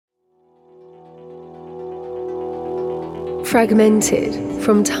Fragmented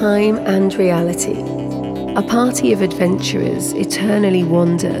from time and reality, a party of adventurers eternally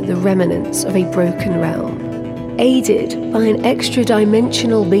wander the remnants of a broken realm, aided by an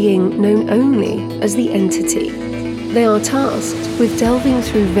extra-dimensional being known only as the Entity. They are tasked with delving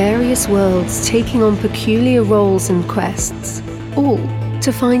through various worlds, taking on peculiar roles and quests, all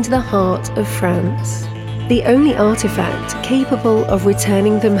to find the heart of France, the only artifact capable of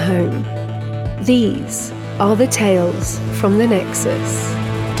returning them home. These are the tales from the Nexus.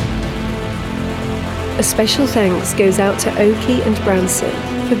 A special thanks goes out to Oki and Branson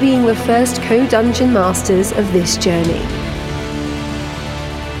for being the first co-dungeon masters of this journey.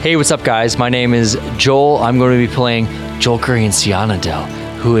 Hey, what's up, guys? My name is Joel. I'm going to be playing Jolkarian Cyanidel,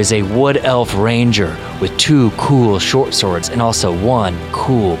 who is a wood elf ranger with 2 cool short swords and also 1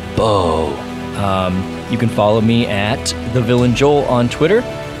 cool bow. You can follow me at The Villain Joel on Twitter,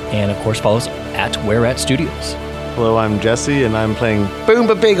 and of course follow us at Where At Studios. Hello, I'm Jesse, and I'm playing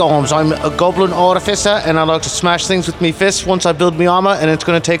Boomba Big Arms. I'm a goblin artificer, and I like to smash things with me fists once I build me armor, and it's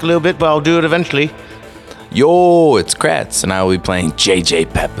going to take a little bit, but I'll do it eventually. Yo, it's Kratz, and I will be playing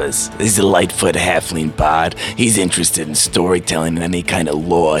JJ Peppers. He's a Lightfoot halfling bard. He's interested in storytelling and any kind of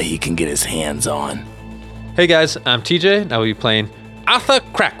lore he can get his hands on. Hey guys, I'm TJ, and I will be playing Arthur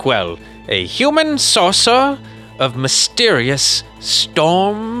Crackwell, a human sorcerer of mysterious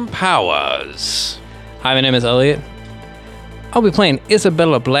storm powers. Hi, my name is Elliot. I'll be playing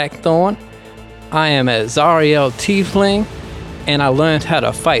Isabella Blackthorn. I am a Zariel Tiefling, and I learned how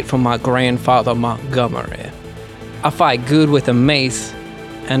to fight from my grandfather Montgomery. I fight good with a mace,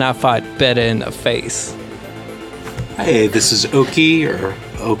 and I fight better in the face. Hey, this is Oki, or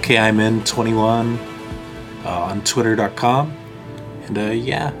OKI'mIn21 on Twitter.com. And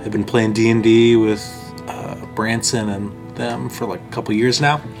I've been playing D&D with Branson and them for like a couple years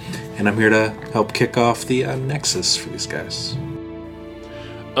now. And I'm here to help kick off the Nexus for these guys.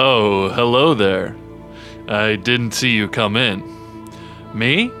 Oh, hello there. I didn't see you come in.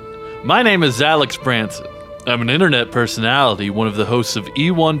 Me? My name is Alex Branson. I'm an internet personality, one of the hosts of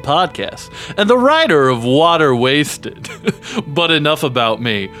E1 Podcast, and the writer of Water Wasted. But enough about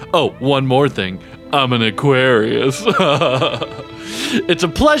me. Oh, one more thing. I'm an Aquarius. It's a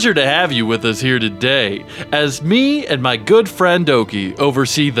pleasure to have you with us here today, as me and my good friend Oki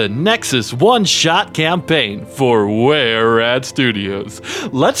oversee the Nexus one-shot campaign for Where At Studios.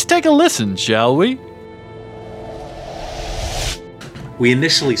 Let's take a listen, shall we? We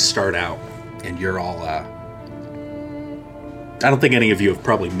initially start out, and you're all, I don't think any of you have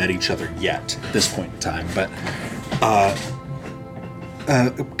probably met each other yet at this point in time, but,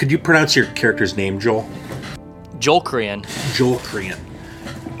 could you pronounce your character's name, Joel? Jolkarian. Jolkarian.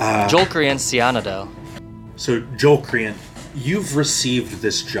 Jolkarian Cyanidel. So, Jolkarian, you've received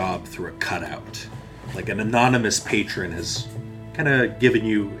this job through a cutout. Like, an anonymous patron has kind of given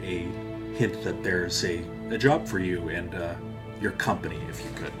you a hint that there's a job for you and your company, if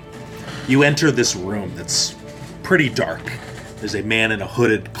you could. You enter this room that's pretty dark. There's a man in a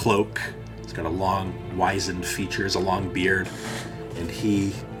hooded cloak. He's got a long, wizened features, a long beard, and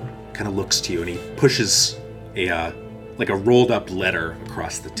he kind of looks to you and he pushes a rolled up letter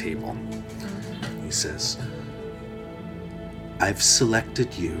across the table. He says, "I've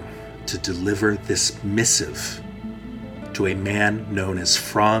selected you to deliver this missive to a man known as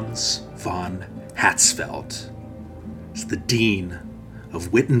Franz von Hatzfeld. He's the Dean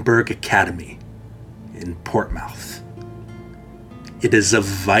of Wittenberg Academy in Portsmouth. It is of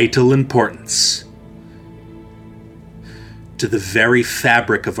vital importance to the very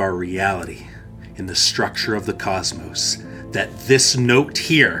fabric of our reality in the structure of the cosmos that this note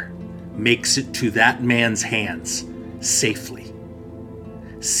here makes it to that man's hands safely.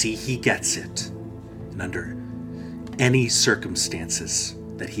 See he gets it, and under any circumstances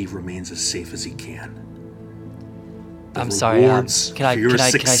that he remains as safe as he can. The I'm sorry, rewards can I for your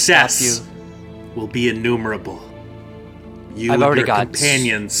stop success you? will be innumerable. You I've and already your got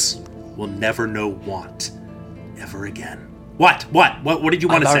companions will never know want ever again." What did you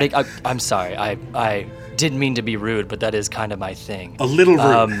want to say? I'm sorry. I didn't mean to be rude, but that is kind of my thing. A little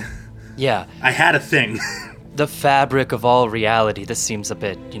rude. Yeah. I had a thing. The fabric of all reality. This seems a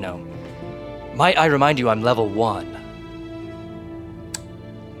bit, Might I remind you, I'm level 1.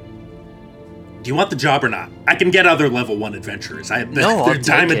 Do you want the job or not? I can get other level 1 adventurers. They're I'll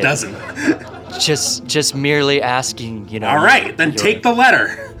dime take a it. dozen. Just merely asking, All right, then take the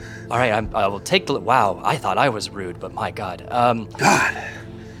letter. All right, I will take the... Wow, I thought I was rude, but my God. God.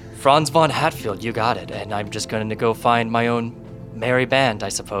 Franz von Hatfield, you got it. And I'm just going to go find my own merry band, I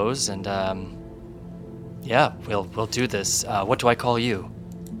suppose. And, yeah, we'll do this. What do I call you?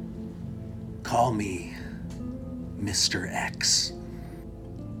 Call me Mr. X.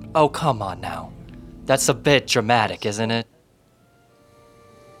 Oh, come on now. That's a bit dramatic, isn't it?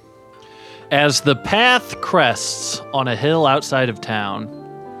 As the path crests on a hill outside of town,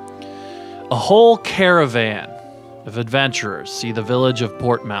 a whole caravan of adventurers see the village of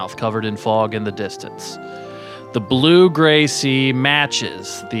Portmouth covered in fog in the distance. The blue-gray sea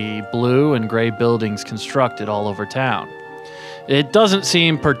matches the blue and gray buildings constructed all over town. It doesn't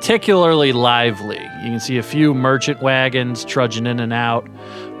seem particularly lively. You can see a few merchant wagons trudging in and out,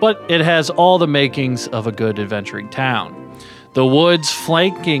 but it has all the makings of a good adventuring town. The woods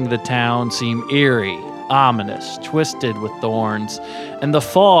flanking the town seem eerie, ominous, twisted with thorns, and the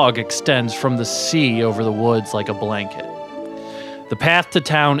fog extends from the sea over the woods like a blanket. The path to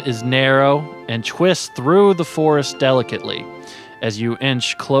town is narrow and twists through the forest delicately as you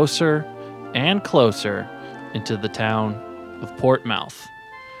inch closer and closer into the town of Portmouth.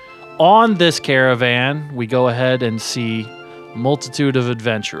 On this caravan, we go ahead and see a multitude of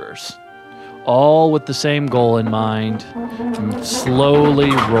adventurers, all with the same goal in mind,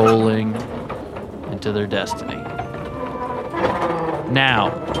 slowly rolling into their destiny.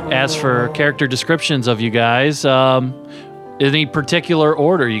 Now, as for character descriptions of you guys, any particular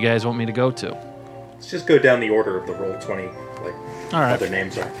order you guys want me to go to? Let's just go down the order of the Roll20, like All right. other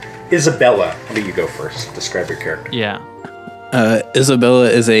names are. Isabella, how do you go first? Describe your character. Yeah. Isabella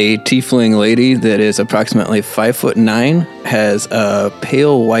is a tiefling lady that is approximately 5'9", has a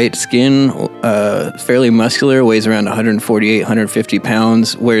pale white skin, fairly muscular, weighs around 148, 150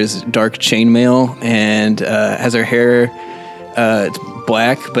 pounds, wears dark chainmail, and has her hair, it's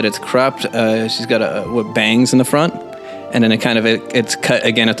black, but it's cropped. She's got bangs in the front, and then it's cut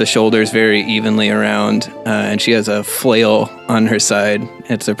again at the shoulders very evenly around, and she has a flail on her side.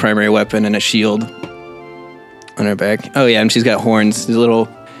 It's her primary weapon, and a shield on her back. Oh yeah, and she's got horns. These little,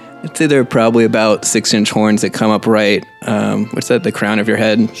 I'd say they're probably about 6-inch horns that come up right. What's that? The crown of your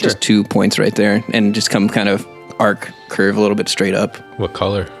head. Sure. Just 2 points right there, and just come kind of curve a little bit straight up. What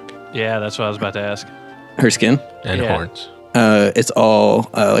color? Yeah, that's what I was about to ask. Her skin and horns. It's all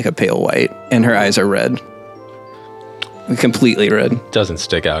like a pale white, and her eyes are red, completely red. Doesn't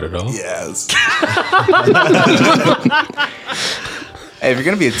stick out at all. Yes. Hey, if you're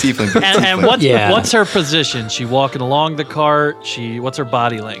gonna be a tiefling, and what's her position? She walking along the cart? What's her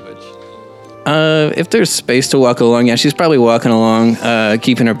body language? If there's space to walk along, yeah, she's probably walking along,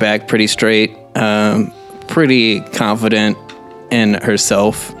 keeping her back pretty straight, pretty confident in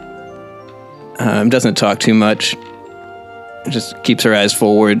herself. Doesn't talk too much. Just keeps her eyes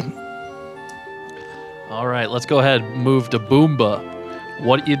forward. All right, let's go ahead and move to Boomba.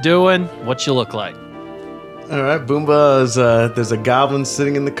 What you doing? What you look like? All right, Boomba is, there's a goblin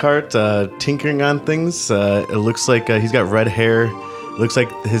sitting in the cart, tinkering on things. It looks like he's got red hair. It looks like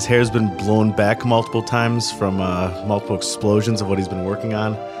his hair's been blown back multiple times from multiple explosions of what he's been working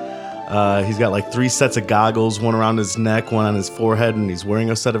on. He's got like 3 sets of goggles, one around his neck, one on his forehead, and he's wearing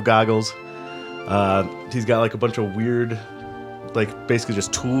a set of goggles. He's got like a bunch of weird, like basically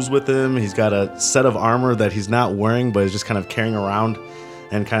just tools with him. He's got a set of armor that he's not wearing, but is just kind of carrying around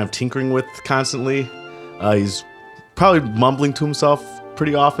and kind of tinkering with constantly. He's probably mumbling to himself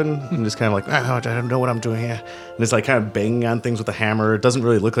pretty often and just kind of like, I don't know what I'm doing here. And it's like kind of banging on things with a hammer. It doesn't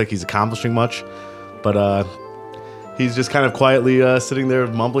really look like he's accomplishing much, but he's just kind of quietly sitting there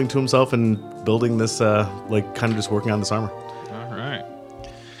mumbling to himself and building this, like kind of just working on this armor. All right.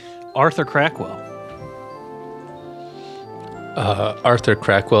 Arthur Crackwell. Arthur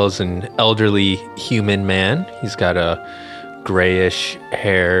Crackwell is an elderly human man. He's got a grayish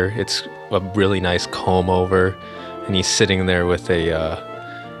hair. It's a really nice comb over, and he's sitting there with a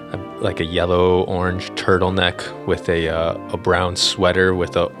yellow-orange turtleneck with a brown sweater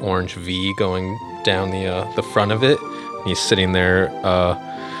with an orange V going down the front of it. And he's sitting there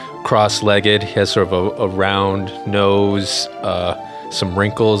cross-legged. He has sort of a round nose, some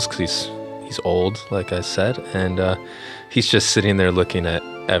wrinkles because he's old, like I said, and he's just sitting there looking at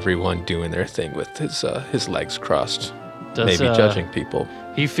everyone doing their thing with his legs crossed, maybe judging people.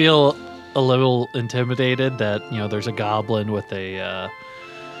 He feel a little intimidated that there's a goblin with a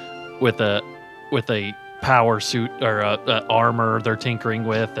power suit or a armor they're tinkering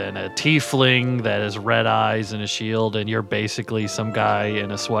with, and a tiefling that has red eyes and a shield, and you're basically some guy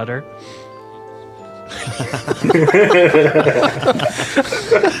in a sweater.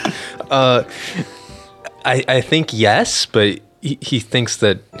 I think yes, but he thinks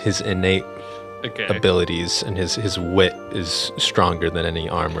that his innate abilities and his wit is stronger than any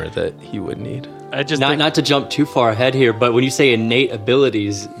armor that he would need. I just not to jump too far ahead here, but when you say innate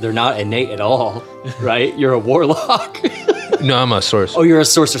abilities, they're not innate at all, right? You're a warlock. No, I'm a sorcerer. Oh, you're a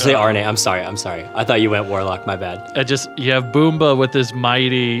sorcerer. Say Arne. I'm sorry. I thought you went warlock. My bad. You have Boomba with his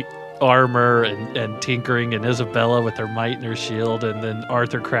mighty armor and tinkering, and Isabella with her might and her shield, and then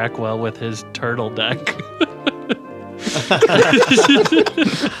Arthur Crackwell with his turtleneck.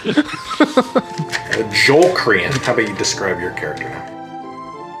 Jolcrian, how about you describe your character now?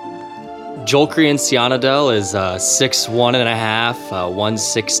 Jolcrian Cyanodel is 6'1.5",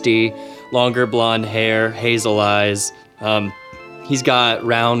 160, longer blonde hair, hazel eyes. He's got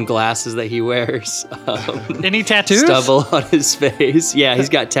round glasses that he wears. Any tattoos? Stubble on his face. Yeah, he's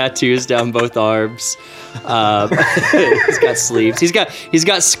got tattoos down both arms. He's got sleeves. He's got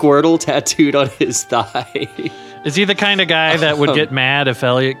Squirtle tattooed on his thigh. Is he the kind of guy that would get mad if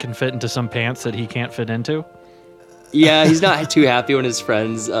Elliot can fit into some pants that he can't fit into? Yeah, he's not too happy when his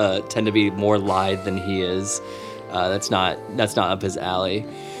friends tend to be more lithe than he is. That's not up his alley.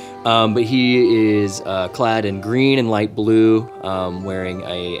 But he is clad in green and light blue, wearing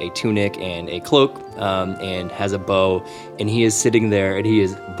a tunic and a cloak, and has a bow. And he is sitting there and he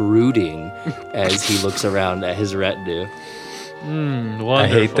is brooding as he looks around at his retinue. Wonderful. I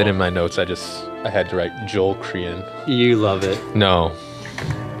hate that in my notes I had to write Jolcrian. You love it. No.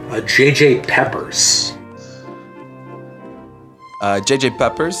 JJ Peppers. JJ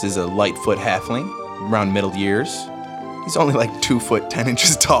Peppers is a Lightfoot halfling, around middle years. He's only like 2 foot 10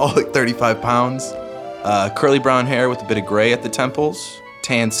 inches tall, like 35 pounds. Curly brown hair with a bit of gray at the temples,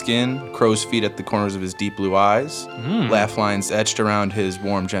 tan skin, crow's feet at the corners of his deep blue eyes, laugh lines etched around his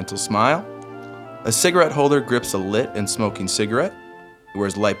warm, gentle smile. A cigarette holder grips a lit and smoking cigarette. He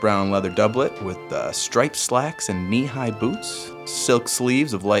wears light brown leather doublet with striped slacks and knee-high boots. Silk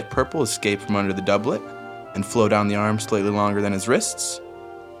sleeves of light purple escape from under the doublet and flow down the arms slightly longer than his wrists.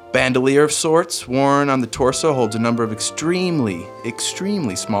 Bandolier of sorts, worn on the torso, holds a number of extremely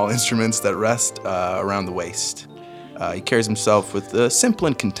small instruments that rest around the waist. He carries himself with a simple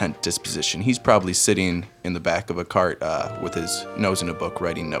and content disposition. He's probably sitting in the back of a cart with his nose in a book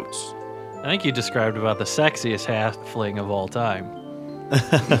writing notes. I think you described about the sexiest halfling of all time.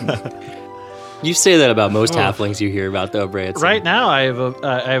 You say that about most halflings you hear about, though, Branson. Right now, I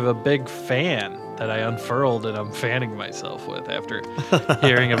have a big fan that I unfurled and I'm fanning myself with after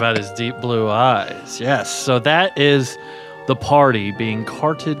hearing about his deep blue eyes. Yes, so that is the party being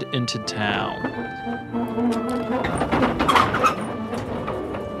carted into town.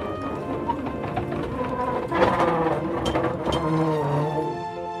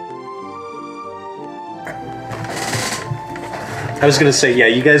 I was going to say, yeah,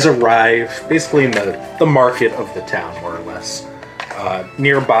 you guys arrive basically in the market of the town, more or less.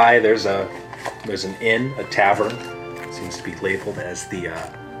 Nearby, there's an inn, a tavern. It seems to be labeled as the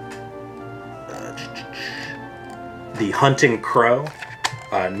Hunting Crow.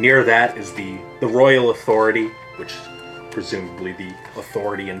 Near that is the Royal Authority, which is presumably the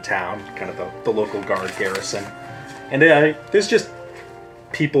authority in town, kind of the local guard garrison. And there's just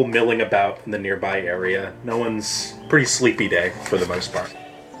people milling about in the nearby area. No one's pretty sleepy day for the most part.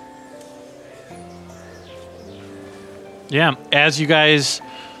 Yeah, as you guys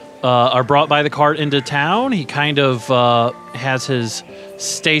are brought by the cart into town, he kind of has his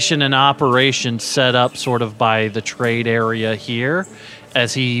station and operation set up sort of by the trade area here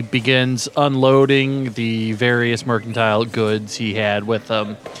as he begins unloading the various mercantile goods he had with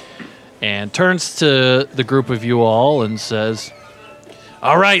him and turns to the group of you all and says,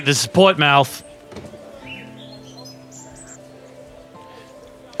 "All right, this is Portmouth.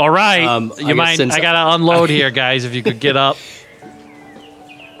 All right, you mind? I gotta unload here, guys. If you could get up."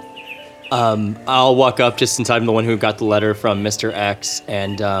 I'll walk up just in time. The one who got the letter from Mr. X,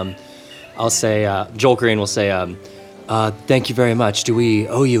 and I'll say, Jolcrian will say, "Thank you very much. Do we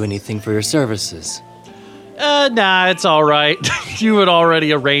owe you anything for your services?" Nah, it's all right. You had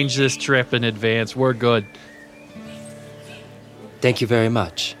already arranged this trip in advance. We're good. Thank you very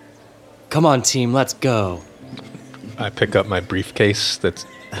much. Come on, team, let's go. I pick up my briefcase that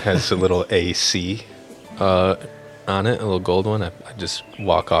has a little AC on it, a little gold one. I just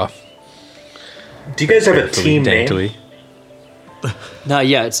walk off. Do you guys have a team name? Not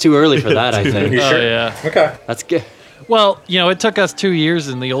yet. It's too early for that, I think. You sure? Oh, yeah. Okay. That's good. Well, it took us 2 years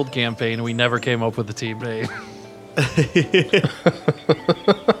in the old campaign, and we never came up with a team name.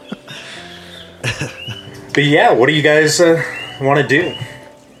 But yeah, what do you guys want to do?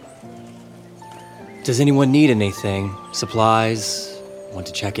 Does anyone need anything? Supplies? Want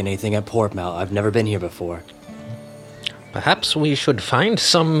to check anything at Portmouth? I've never been here before. Perhaps we should find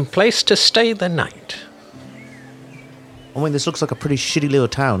some place to stay the night. I mean, this looks like a pretty shitty little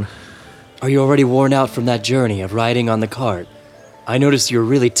town. Are you already worn out from that journey of riding on the cart? I noticed you're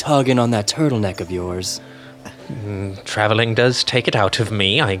really tugging on that turtleneck of yours. Traveling does take it out of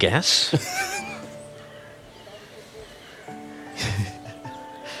me, I guess.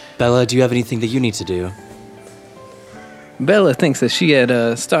 Bella, do you have anything that you need to do? Bella thinks that she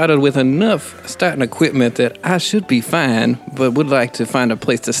had started with enough starting equipment that I should be fine, but would like to find a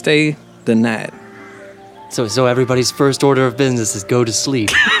place to stay the night. So everybody's first order of business is go to sleep.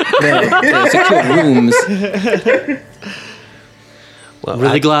 Secure rooms. Well,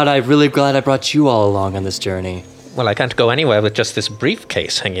 really glad I brought you all along on this journey. Well, I can't go anywhere with just this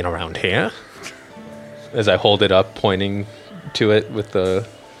briefcase hanging around here. As I hold it up, pointing to it with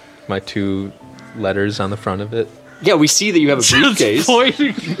my 2 letters on the front of it. Yeah, we see that you have a briefcase.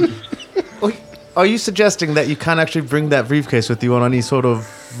 Are you suggesting that you can't actually bring that briefcase with you on any sort of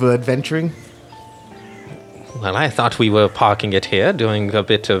adventuring? Well, I thought we were parking it here, doing a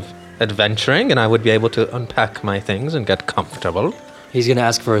bit of adventuring, and I would be able to unpack my things and get comfortable. He's gonna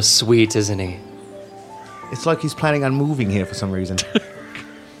ask for a suite, isn't he? It's like he's planning on moving here for some reason.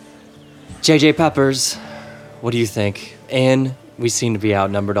 JJ Peppers, what do you think? And we seem to be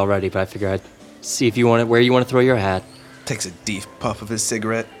outnumbered already, but I figure I'd see if where you want to throw your hat. Takes a deep puff of his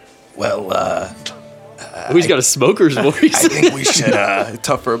cigarette. Well, he's got a smoker's voice. I think we should,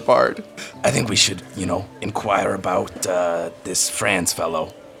 tough for a bard. I think we should, inquire about this Franz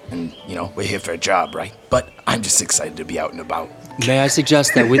fellow. And, we're here for a job, right? But I'm just excited to be out and about. May I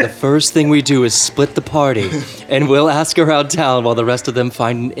suggest that the first thing we do is split the party, and we'll ask around town while the rest of them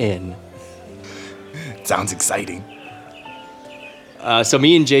find an inn. Sounds exciting. So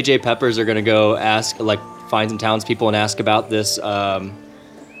me and JJ Peppers are gonna go find some townspeople and ask about this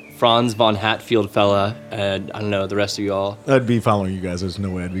Franz von Hatfield fella, and I don't know, the rest of you all. I'd be following you guys. There's no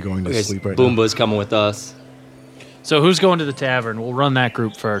way I'd be going to sleep right now. Boomba's coming with us. So who's going to the tavern? We'll run that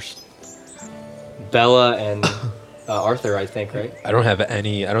group first. Bella and Arthur, I think, right? I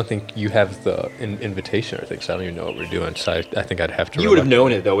don't think you have the invitation or things, so I don't even know what we're doing, so I think I'd have to... You would have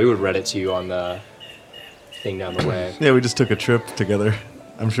known it, though. We would have read it to you on the thing down the way. Yeah, we just took a trip together.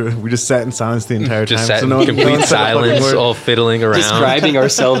 I'm sure we just sat in silence the entire time. Just sat in complete silence, all fiddling around. Describing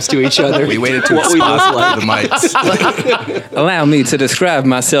ourselves to each other. We waited to what we look like. The mics. Allow me to describe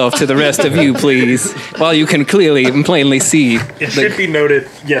myself to the rest of you, please, while you can clearly and plainly see. It should be noted,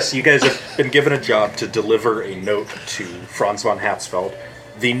 yes, you guys have been given a job to deliver a note to Franz von Hatzfeld.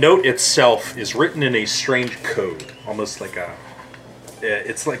 The note itself is written in a strange code, almost like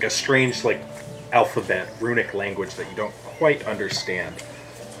it's like a strange, alphabet, runic language that you don't quite understand.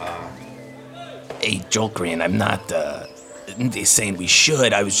 Hey, Jolkrian, I'm not saying we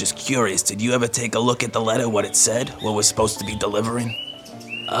should. I was just curious. Did you ever take a look at the letter, what it said? What we're supposed to be delivering?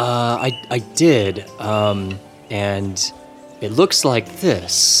 I did. And it looks like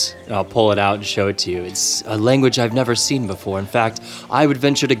this. I'll pull it out and show it to you. It's a language I've never seen before. In fact, I would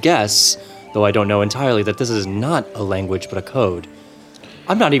venture to guess, though I don't know entirely, that this is not a language but a code.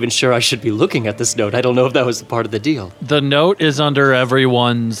 I'm not even sure I should be looking at this note. I don't know if that was part of the deal. The note is under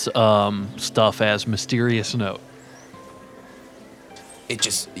everyone's stuff as mysterious note. It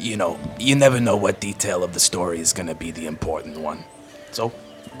just, you never know what detail of the story is going to be the important one. So,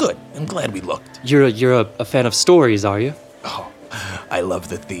 good. I'm glad we looked. You're a fan of stories, are you? Oh, I love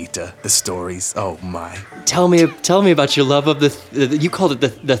the theater, the stories. Oh, my. Tell me about your love of you called it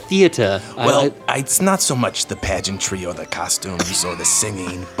the theater. Well, it's not so much the pageantry or the costumes or the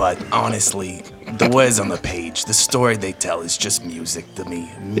singing, but honestly, the words on the page, the story they tell is just music to me.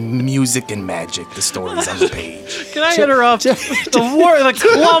 Music and magic, the stories on the page. Can I interrupt? The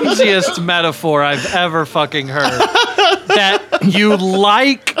clumsiest metaphor I've ever fucking heard. That you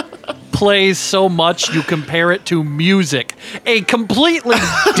plays so much you compare it to music. A completely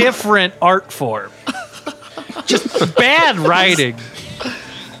different art form. Just bad writing.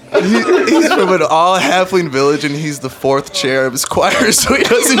 He's from an all-halfling village, and he's the 4th chair of his choir, so he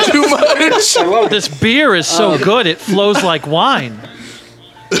doesn't do much. This beer is so good, it flows like wine.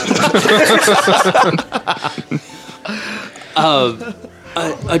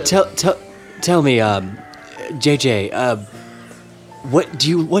 Tell me, JJ, what do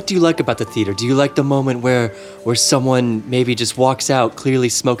you like about the theater? Do you like the moment where someone maybe just walks out clearly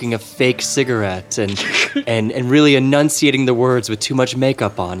smoking a fake cigarette and really enunciating the words with too much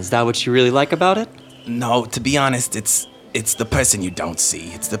makeup on? Is that what you really like about it? No, to be honest, it's the person you don't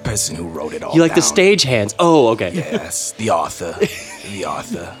see. It's the person who wrote it all. You like the stagehands? Oh, okay. Yes, the author. The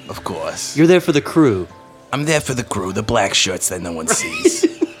author, of course. You're there for the crew. I'm there for the crew, the black shirts that no one sees.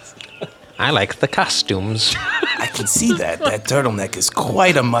 I like the costumes. I can see that. That turtleneck is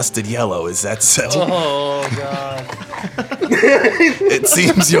quite a mustard yellow. Is that so? Oh, God. It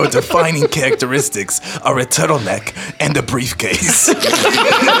seems your defining characteristics are a turtleneck and a briefcase.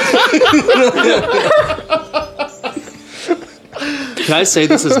 Can I say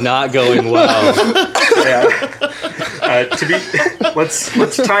this is not going well? Yeah.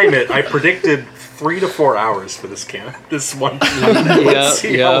 Let's time it. I predicted 3 to 4 hours for this one. Let's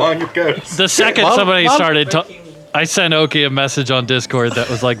see how long it goes. The second somebody started I sent Oki a message on Discord that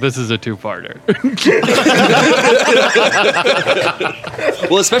was like, this is a two-parter.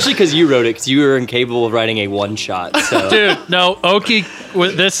 Well, especially because you wrote it, because you were incapable of writing a one-shot. So. Dude, no, Oki,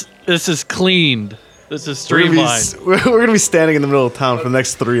 this is cleaned. This is streamlined. We're gonna be standing in the middle of town for the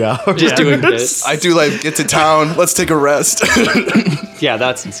next 3 hours. Just doing this. I do like get to town. Let's take a rest. Yeah,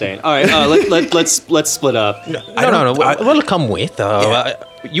 that's insane. All right, let's split up. No. We'll come with.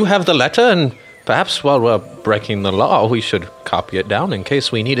 You have the letter, and perhaps while we're breaking the law, we should copy it down in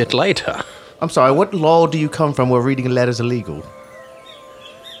case we need it later. I'm sorry, what law do you come from where reading letters illegal?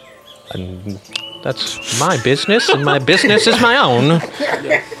 And that's my business, and my business is my own.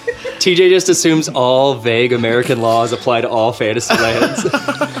 TJ just assumes all vague American laws apply to all fantasy lands.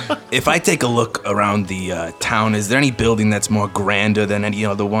 If I take a look around the town, is there any building that's more grander than any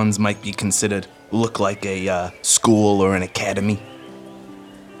other ones might be considered look like a school or an academy?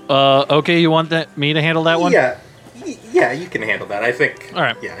 Okay, you want me to handle that one? Yeah, you can handle that. I think. All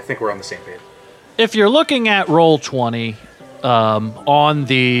right. Yeah, I think we're on the same page. If you're looking at Roll20 on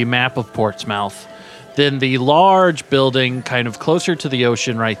the map of Portsmouth, then the large building kind of closer to the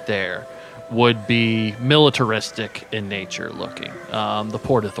ocean right there would be militaristic in nature looking, the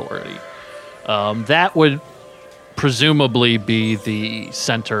Port Authority. That would presumably be the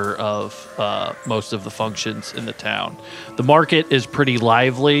center of most of the functions in the town. The market is pretty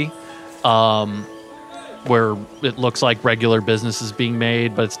lively, where it looks like regular business is being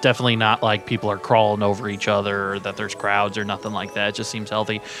made, but it's definitely not like people are crawling over each other or that there's crowds or nothing like that. It just seems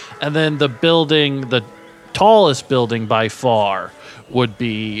healthy. And then the tallest building by far would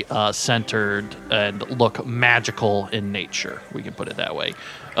be centered and look magical in nature. We can put it that way.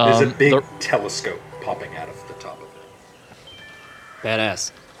 There's a big telescope popping out of the top of it.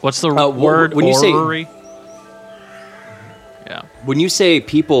 Badass. What's the word? When you orrery? Yeah. When you say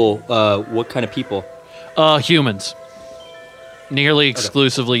people, what kind of people? Humans. Nearly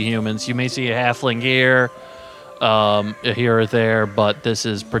exclusively humans. You may see a halfling here or there, but this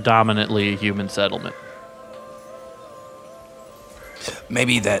is predominantly a human settlement.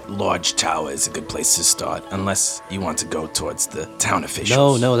 Maybe that large tower is a good place to start, unless you want to go towards the town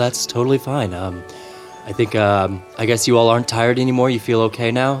officials. No, that's totally fine. I think, I guess you all aren't tired anymore. You feel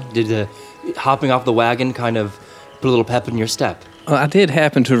okay now? Did hopping off the wagon kind of put a little pep in your step? Well, I did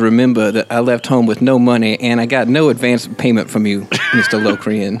happen to remember that I left home with no money, and I got no advance payment from you, Mr.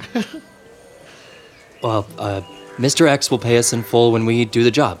 Locrian. Well, Mr. X will pay us in full when we do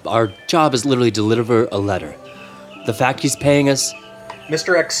the job. Our job is literally deliver a letter. The fact he's paying us...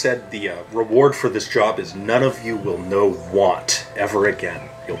 Mr. X said the reward for this job is none of you will know want ever again.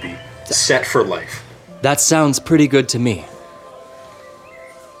 You'll be set for life. That sounds pretty good to me.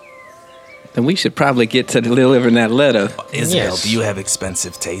 Then we should probably get to delivering that letter. Isabel, do you have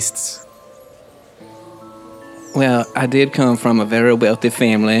expensive tastes? Well, I did come from a very wealthy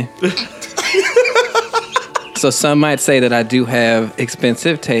family. So some might say that I do have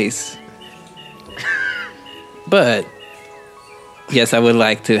expensive tastes. But yes, I would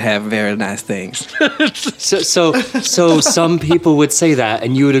like to have very nice things. So some people would say that,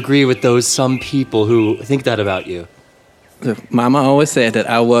 and you would agree with those some people who think that about you. Mama always said that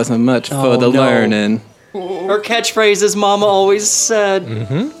I wasn't much for the learning. Her catchphrase is "Mama always said."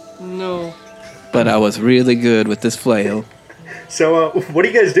 Mm-hmm. No. But I was really good with this flail. So, what are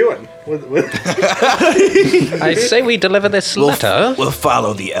you guys doing? I say we deliver this letter. We'll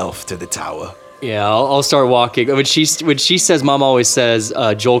follow the elf to the tower. Yeah, I'll start walking. When she says, Mom always says,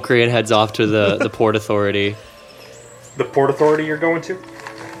 Joel Korean heads off to the Port Authority. The Port Authority you're going to?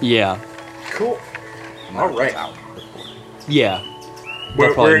 Yeah. Cool. All right. Yeah.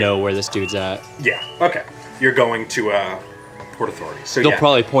 They'll probably know where this dude's at. Yeah, okay. You're going to Port Authority. So they'll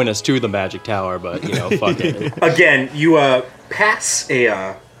probably point us to the Magic Tower, but, fuck it. Again, you pass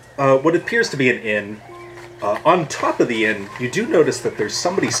a what appears to be an inn. On top of the inn, you do notice that there's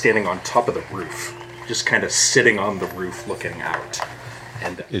somebody standing on top of the roof, just kind of sitting on the roof looking out.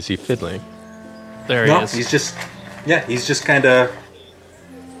 And is he fiddling? There he is. He's just kind of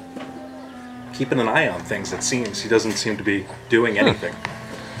keeping an eye on things, it seems. He doesn't seem to be doing anything.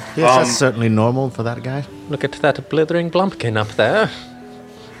 Yes, that's certainly normal for that guy. Look at that blithering blumpkin up there.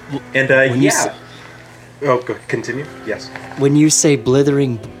 And, continue? Yes. When you say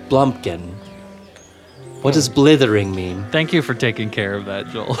blithering blumpkin, what does blithering mean? Thank you for taking care of that,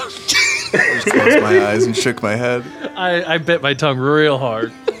 Joel. I just closed my eyes and shook my head. I bit my tongue real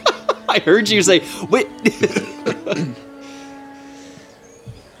hard. I heard you say, wait.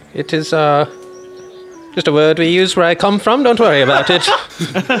 It is just a word we use where I come from. Don't worry about it.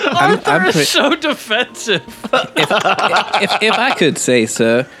 Arthur is so defensive. If I could say,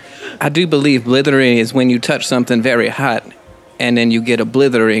 sir, I do believe blithering is when you touch something very hot and then you get a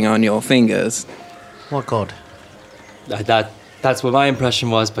blithering on your fingers. Oh, God. That's what my impression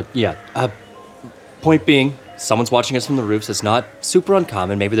was, but yeah. Point being, someone's watching us from the roofs. It's not super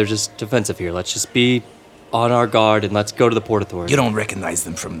uncommon. Maybe they're just defensive here. Let's just be on our guard and let's go to the Port Authority. You don't recognize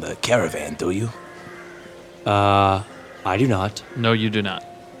them from the caravan, do you? I do not. No, you do not.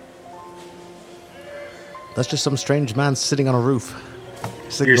 That's just some strange man sitting on a roof.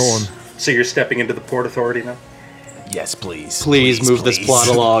 Just You're ignoring. So you're stepping into the Port Authority now? Yes, please. Please move this plot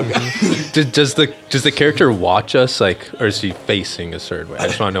along. Does the character watch us, like, or is he facing a certain way? I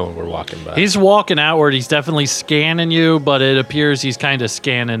just want to know when we're walking by. He's walking outward. He's definitely scanning you, but it appears he's kind of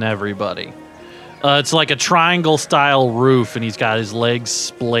scanning everybody. It's like a triangle-style roof, and he's got his legs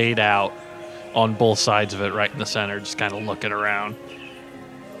splayed out on both sides of it, right in the center, just kind of looking around.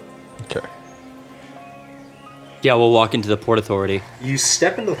 Okay. Yeah, we'll walk into the Port Authority. You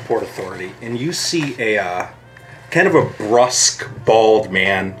step into the Port Authority, and you see a kind of a brusque, bald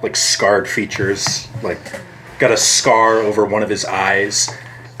man, like scarred features, like got a scar over one of his eyes.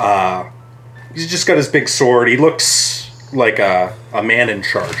 He's just got his big sword. He looks like a man in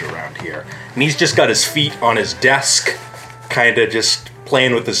charge around here. And he's just got his feet on his desk, kind of just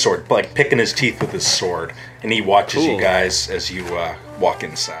playing with his sword, like picking his teeth with his sword. And he watches you guys as you walk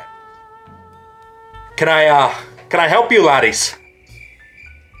inside. Can I help you, laddies?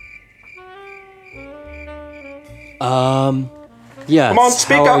 Yeah. Come on,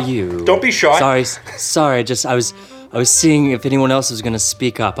 speak how up. Are you? Don't be shy. Sorry. I was seeing if anyone else was gonna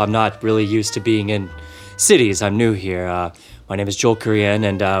speak up. I'm not really used to being in cities. I'm new here. My name is Joel Korean,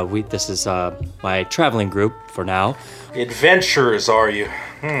 and this is my traveling group for now. Adventurers, are you?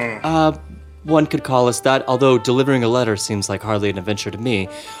 One could call us that, although delivering a letter seems like hardly an adventure to me.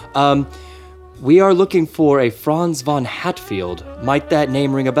 We are looking for a Franz von Hatfield. Might that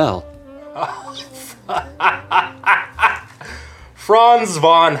name ring a bell? Franz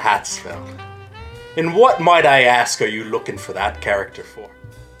von Hatzfeld. And what, might I ask, are you looking for that character for?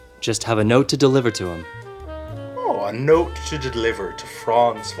 Just have a note to deliver to him. Oh, a note to deliver to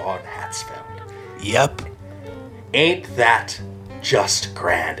Franz von Hatzfeld. Yep. Ain't that just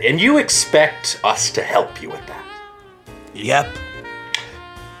grand? And you expect us to help you with that? Yep.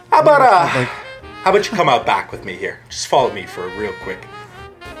 How about you come out back with me here? Just follow me for a real quick.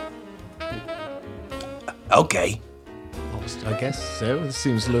 Okay. I guess so. It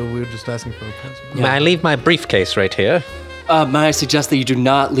seems a little weird just asking for a pencil. May I leave my briefcase right here? May I suggest that you do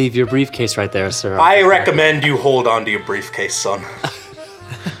not leave your briefcase right there, sir? I recommend you hold on to your briefcase, son.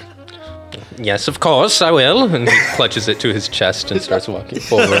 Yes, of course, I will. And he clutches it to his chest and starts walking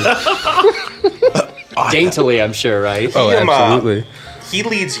forward. Daintily, I'm sure, right? Oh, absolutely. He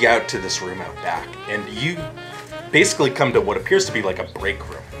leads you out to this room out back, and you basically come to what appears to be like a break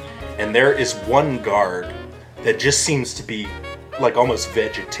room. And there is one guard that just seems to be like almost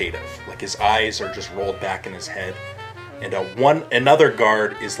vegetative. Like his eyes are just rolled back in his head. And another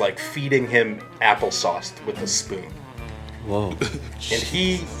guard is like feeding him applesauce with a spoon. Whoa. And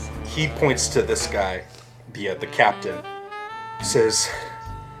he points to this guy, the captain. He says,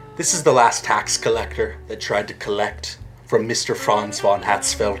 "This is the last tax collector that tried to collect from Mr. Franz von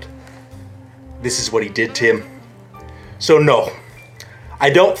Hatzfeld. This is what he did to him. So no, I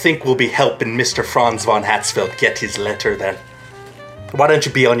don't think we'll be helping Mr. Franz von Hatzfeld get his letter then. Why don't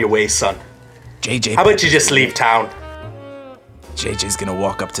you be on your way, son? JJ. How about you just leave town?" JJ's gonna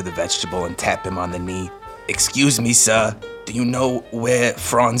walk up to the vegetable and tap him on the knee. "Excuse me, sir. Do you know where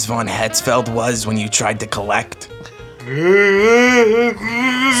Franz von Hatzfeld was when you tried to collect?"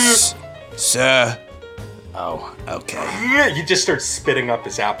 Sir. Oh, okay. You just start spitting up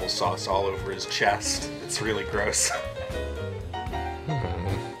his applesauce all over his chest. It's really gross.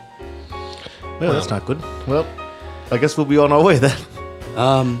 Well, that's not good. Well, I guess we'll be on our way then.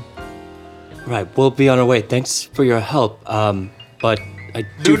 Right, we'll be on our way. Thanks for your help. But I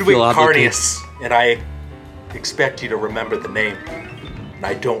do Ludwig feel obligated. Carnius, and I expect you to remember the name. And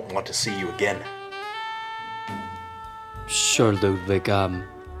I don't want to see you again. Sure, Ludwig.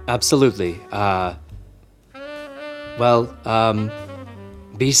 Absolutely.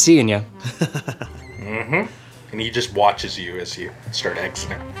 Be seeing ya. Mm-hmm. And he just watches you as you start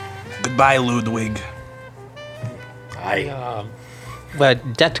exiting. Goodbye, Ludwig. We're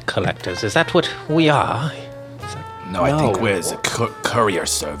debt collectors. Is that what we are? No, I think we're a courier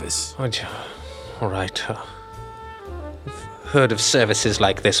service. All right. I've heard of services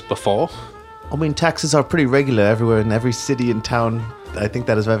like this before. I mean, taxes are pretty regular everywhere in every city and town I think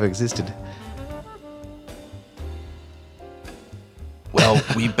that has ever existed. Well,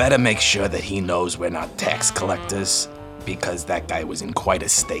 we better make sure that he knows we're not tax collectors, because that guy was in quite a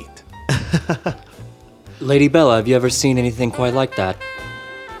state. Lady Bella, have you ever seen anything quite like that?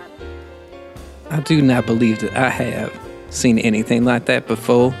 I do not believe that I have seen anything like that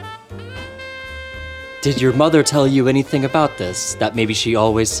before. Did your mother tell you anything about this that maybe she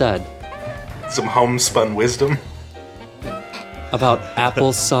always said? Some homespun wisdom. About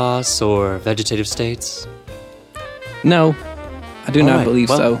applesauce or vegetative states? No, I do All not right, believe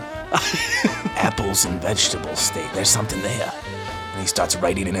well- so. Apples and vegetable state. There's something there. And he starts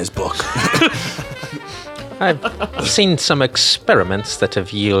writing in his book. I've seen some experiments that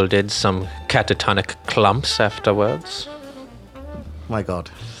have yielded some catatonic clumps afterwards. My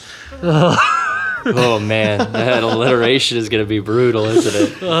God. Oh man, that alliteration is gonna be brutal, isn't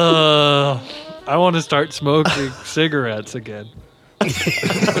it? I want to start smoking cigarettes again.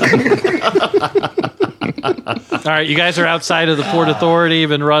 All right, you guys are outside of the Port Authority,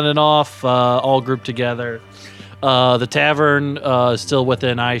 been running off, all grouped together. The tavern is still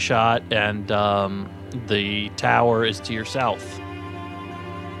within eyeshot, and the tower is to your south.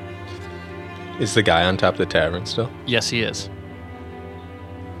 Is the guy on top of the tavern still? Yes, he is.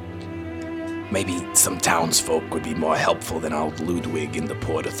 Maybe some townsfolk would be more helpful than old Ludwig in the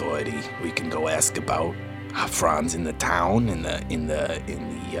Port Authority. We can go ask about Franz in the town, in the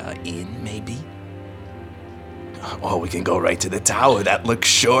inn, maybe. Or we can go right to the tower. That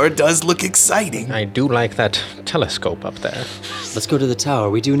does look exciting. I do like that telescope up there. Let's go to the tower.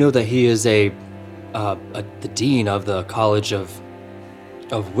 We do know that he is the dean of the College of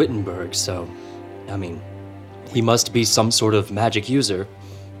Wittenberg, so, I mean, he must be some sort of magic user.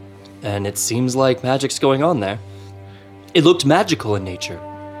 And it seems like magic's going on there. It looked magical in nature.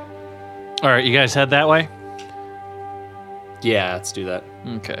 All right, you guys head that way? Yeah, let's do that.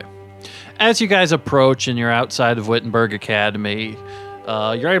 Okay. As you guys approach and you're outside of Wittenberg Academy,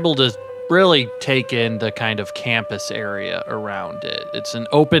 you're able to really take in the kind of campus area around it. It's an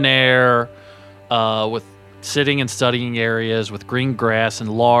open air with sitting and studying areas with green grass and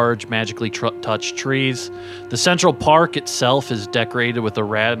large, magically touched trees. The central park itself is decorated with a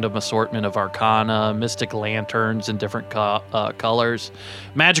random assortment of arcana, mystic lanterns in different colors,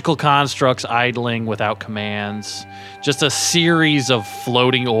 magical constructs idling without commands, just a series of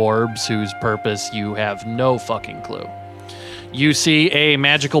floating orbs whose purpose you have no fucking clue. You see a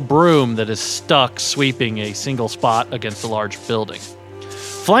magical broom that is stuck sweeping a single spot against a large building.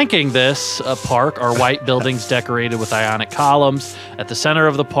 Flanking this park are white buildings decorated with ionic columns. At the center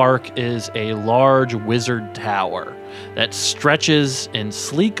of the park is a large wizard tower that stretches in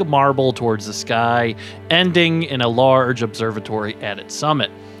sleek marble towards the sky, ending in a large observatory at its summit.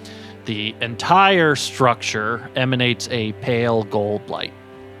 The entire structure emanates a pale gold light.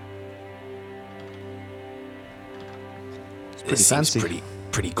 This seems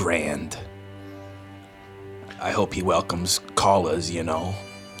pretty grand. I hope he welcomes callers, you know.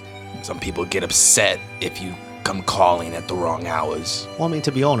 Some people get upset if you come calling at the wrong hours. Well, I mean,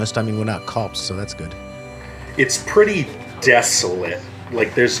 to be honest, we're not cops, so that's good. It's pretty desolate.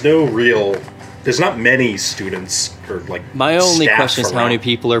 Like, there's not many students or, like, My only staff question is how many around.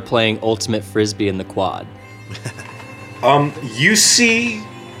 people are playing Ultimate Frisbee in the quad? You see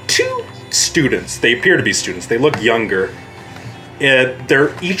 2 students. They appear to be students. They look younger.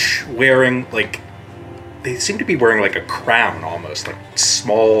 They're each wearing, they seem to be wearing, a crown almost,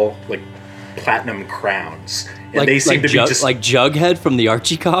 small, platinum crowns. And they seem to be just... Like Jughead from the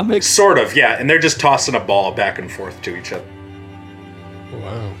Archie comics? Sort of, yeah. And they're just tossing a ball back and forth to each other.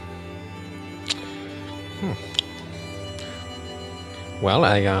 Wow. Well,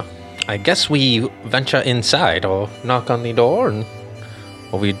 I guess we venture inside or knock on the door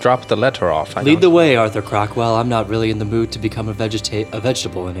or we drop the letter off. Lead the way, Arthur Crockwell. I'm not really in the mood to become a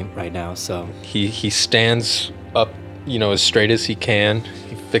vegetable right now, so... He stands up, as straight as he can.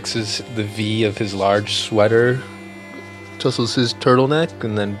 He fixes the V of his large sweater, tussles his turtleneck,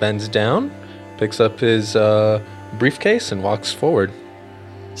 and then bends down, picks up his briefcase, and walks forward.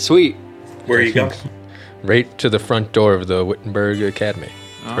 Sweet. Where are you going? Right to the front door of the Wittenberg Academy,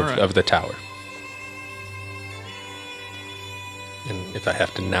 right. of the tower. And if I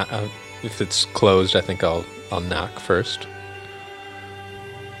have to knock, if it's closed, I think I'll knock first.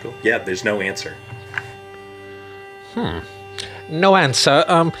 Cool. Yeah, there's no answer. No answer.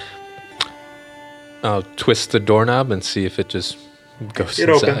 I'll twist the doorknob and see if it just goes It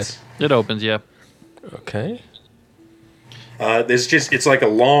inside. opens. It opens, yeah. Okay. It's like a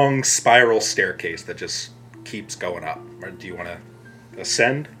long spiral staircase that just keeps going up. Or do you want to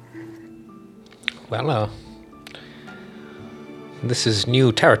ascend? Well, This is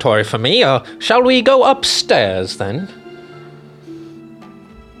new territory for me. Shall we go upstairs then?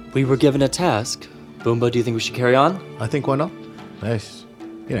 We were given a task. Boomba, do you think we should carry on? I think why not? Nice.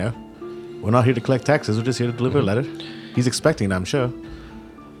 You know, we're not here to collect taxes. We're just here to deliver a letter. He's expecting it, I'm sure.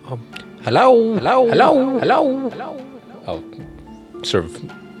 Hello? I'll sort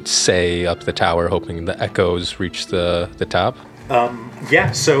of say up the tower, hoping the echoes reach the top.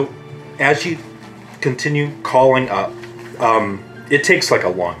 Yeah, so as you continue calling up, it takes like a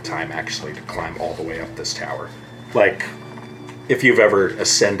long time actually to climb all the way up this tower. Like, if you've ever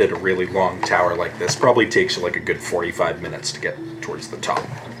ascended a really long tower like this, probably takes you like a good 45 minutes to get towards the top.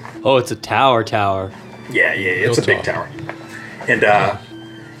 Oh, it's a tower. Yeah, it's a big tower. And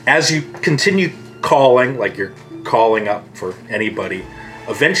as you continue calling, like you're calling up for anybody,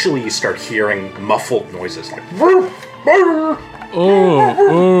 eventually you start hearing muffled noises like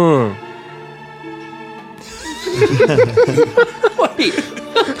Wait.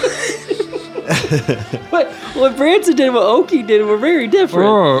 What Branson did and what Oki did were very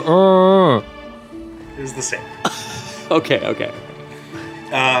different. It's the same. Okay.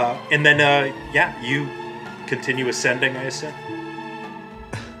 And then, you continue ascending, I assume?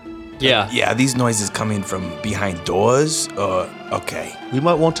 Yeah. Yeah, are these noises coming from behind doors? Okay. We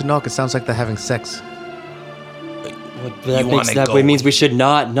might want to knock. It sounds like they're having sex. That means we should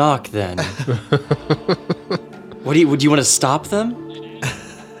not knock then. Would you want to stop them?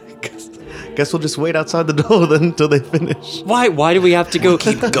 Guess we'll just wait outside the door then until they finish. Why do we have to go?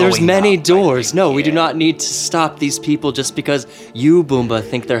 There's going many up, doors. No, we do not need to stop these people just because you, Boomba,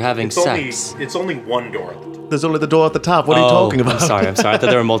 think they're having sex. It's only one door. There's only the door at the top. What are you talking about? I'm sorry. I thought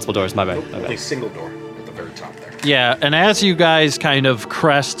there were multiple doors. My bad. Only a single door at the very top there. Yeah, and as you guys kind of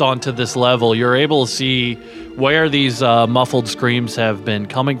crest onto this level, you're able to see where these muffled screams have been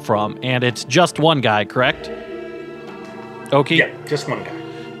coming from, and it's just one guy, correct? Oki? Yeah, just one guy.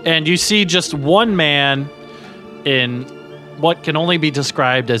 And you see just one man in what can only be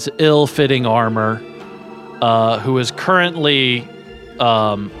described as ill-fitting armor, who is currently,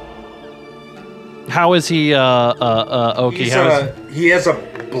 how is he, Oki? He has a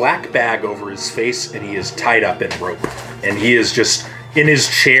black bag over his face, and he is tied up in rope. And he is just in his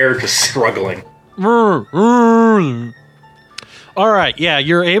chair, just struggling. All right, yeah,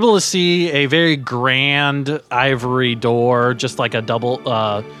 you're able to see a very grand ivory door, just like a double,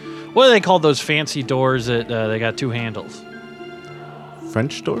 what do they call those fancy doors that they got two handles?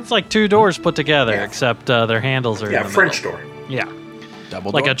 French door? It's like two doors put together, except their handles are in the French middle. door. Yeah.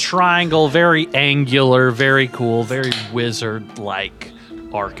 Double Like door? a triangle, very angular, very cool, very wizard-like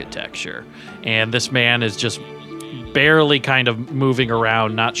architecture. And this man is just barely kind of moving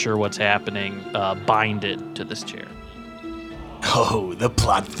around, not sure what's happening, binded to this chair. Oh, the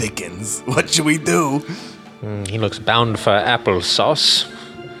plot thickens. What should we do? He looks bound for applesauce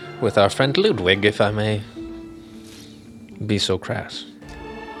with our friend Ludwig, if I may be so crass.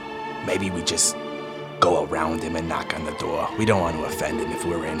 Maybe we just go around him and knock on the door. We don't want to offend him if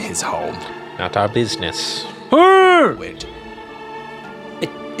we're in his home. Not our business. Wait.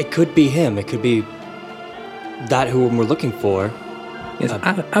 It could be him. It could be that who we're looking for. Yes,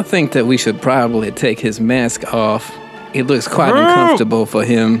 I think that we should probably take his mask off. It looks quite uncomfortable for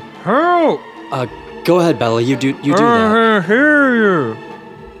him. Go ahead, Bella. You do that. Hear you.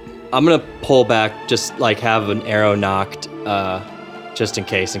 I'm gonna pull back, just like have an arrow knocked, just in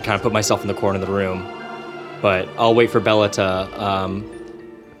case, and kind of put myself in the corner of the room. But I'll wait for Bella to,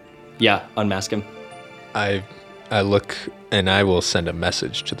 unmask him. I look and I will send a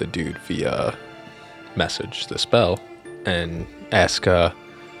message to the dude via message the spell and ask,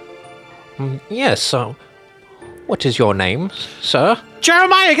 yes, what is your name, sir?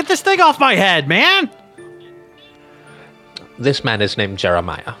 Jeremiah, get this thing off my head, man! This man is named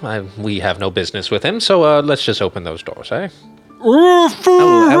Jeremiah. We have no business with him, so let's just open those doors, eh?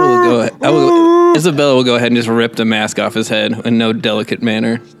 Isabella will go ahead and just rip the mask off his head in no delicate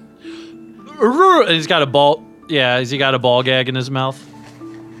manner. He's got a ball. Yeah, has he got a ball gag in his mouth?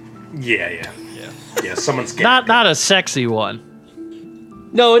 Yeah. Someone's not a sexy one.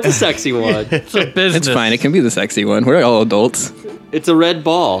 No, it's a sexy one. It's a business. It's fine. It can be the sexy one. We're all adults. It's a red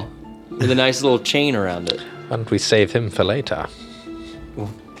ball with a nice little chain around it. Why don't we save him for later?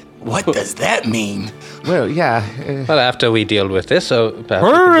 What does that mean? Well, yeah. Well, after we deal with this, so perhaps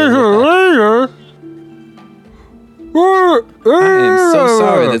I am so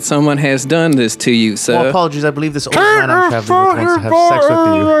sorry that someone has done this to you, sir. Well, apologies. I believe this old man I'm traveling with wants to have sex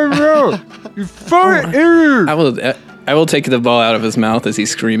with you. I will take the ball out of his mouth as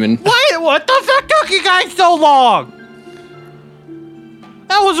he's screaming. What the fuck took you guys so long?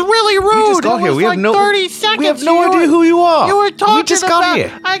 That was really rude. We just got it here. was We have like 30 seconds. We have no idea who you are. You were talking We just got about. here.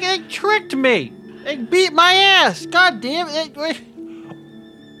 They tricked me. They beat my ass. God damn it.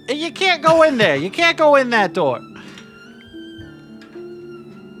 You can't go in there. You can't go in that door.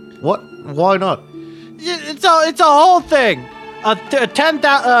 What? Why not? It's a whole thing.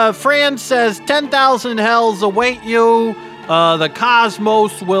 Fran says 10,000 hells await you. The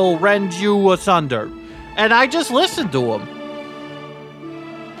cosmos will rend you asunder. And I just listened to him.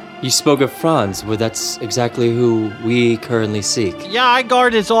 You spoke of Franz. Well, that's exactly who we currently seek. Yeah, I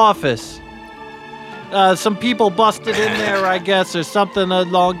guard his office. Some people busted in there, I guess, or something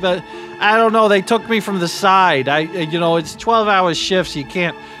along the... I don't know. They took me from the side. It's 12-hour shifts. You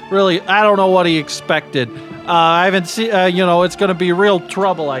can't really... I don't know what he expected. I haven't seen... it's going to be real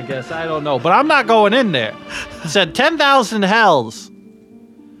trouble, I guess. I don't know. But I'm not going in there. It said 10,000 hells.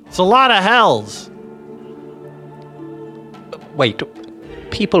 It's a lot of hells. Wait,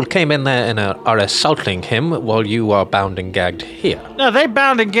 people came in there and are assaulting him while you are bound and gagged here. No, they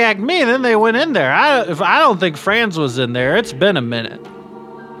bound and gagged me, and then they went in there. I don't think Franz was in there. It's been a minute.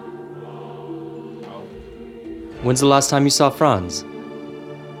 When's the last time you saw Franz?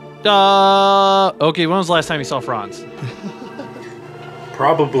 Okay, when was the last time you saw Franz?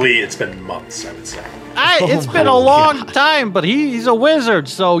 Probably it's been months, I would say. It's been a long time, but he's a wizard,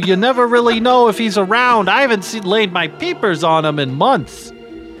 so you never really know if he's around. I haven't laid my peepers on him in months.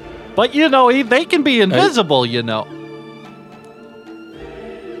 But, they can be invisible,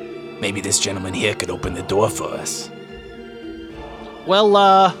 Maybe this gentleman here could open the door for us. Well,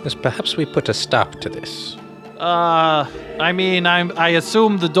 Yes, perhaps we put a stop to this. I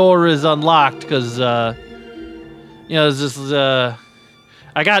assume the door is unlocked because,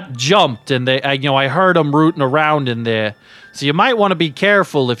 I got jumped and I heard them rooting around in there. So you might want to be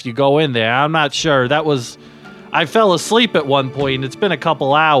careful if you go in there. I'm not sure. I fell asleep at one point. It's been a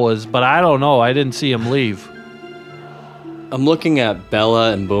couple hours, but I don't know. I didn't see him leave. I'm looking at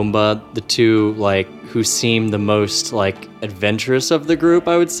Bella and Boomba, the two, who seem the most, adventurous of the group,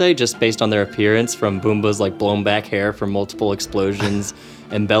 I would say, just based on their appearance, from Boomba's, blown back hair from multiple explosions,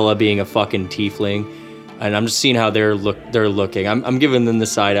 and Bella being a fucking tiefling. And I'm just seeing how they're looking. I'm giving them the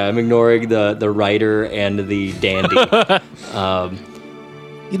side eye. I'm ignoring the writer and the dandy.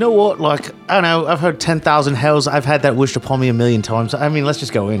 You know what? I don't know. I've heard 10,000 hells. I've had that wished upon me a million times. I mean, let's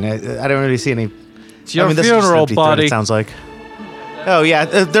just go in. I don't really see any... It's your that's just an funeral, empty threat, buddy. it sounds like. Oh, yeah.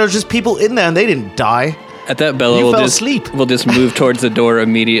 There's just people in there and they didn't die. At that, Bella You will fell just asleep. will just move towards the door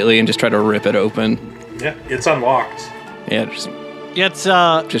immediately and just try to rip it open. Yeah, it's unlocked. Yeah, It's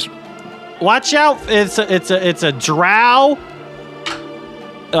just watch out! It's a drow.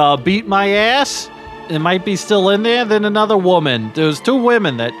 Beat my ass. It might be still in there. Then another woman. There was 2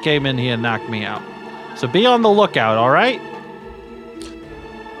 women that came in here and knocked me out. So be on the lookout. All right.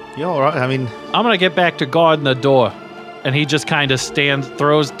 Yeah, all right. I mean, I'm gonna get back to guarding the door. And he just kind of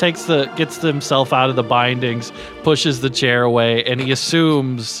gets himself out of the bindings, pushes the chair away, and he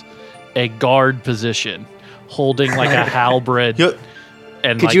assumes a guard position, holding a halberd.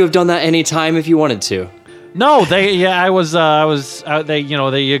 And Could you have done that any time if you wanted to? No, you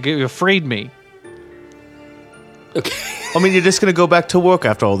freed me. Okay. I mean, you're just going to go back to work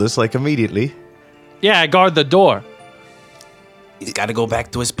after all this, immediately. Yeah, I guard the door. He's got to go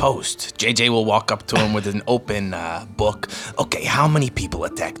back to his post. JJ will walk up to him with an open book. Okay, how many people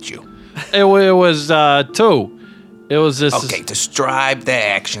attacked you? It was 2. It was this. Okay, describe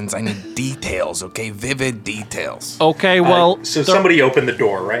their actions. I need details, okay? Vivid details. Okay, well. So somebody opened the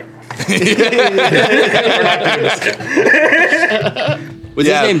door, right?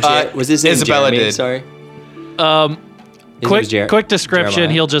 Was his name Isabella Jeremy? did. Sorry. Quick description.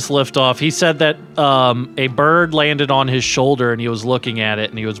 Jeremiah. He'll just lift off. He said that a bird landed on his shoulder and he was looking at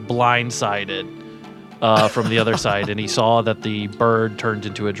it and he was blindsided from the other side, and he saw that the bird turned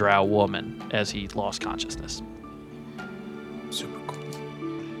into a drow woman as he lost consciousness. Super cool.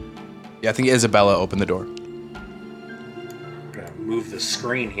 Yeah, I think Isabella opened the door. I'm gonna move the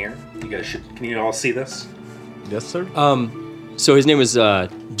screen here. You guys can you all see this? Yes, sir. So his name was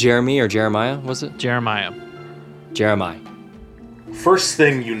Jeremy or Jeremiah, was it? Jeremiah. Jeremiah. First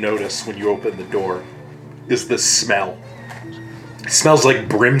thing you notice when you open the door is the smell. It smells like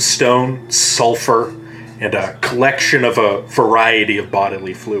brimstone, sulfur, and a collection of a variety of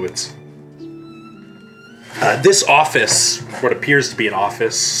bodily fluids. This office, what appears to be an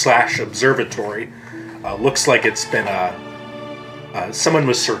office / observatory, looks like it's been someone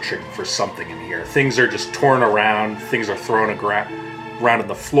was searching for something in here. Things are just torn around. Things are thrown around on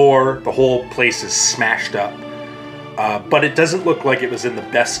the floor. The whole place is smashed up. But it doesn't look like it was in the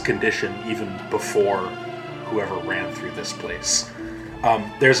best condition even before whoever ran through this place.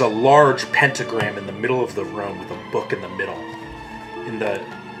 There's a large pentagram in the middle of the room with a book in the middle. In the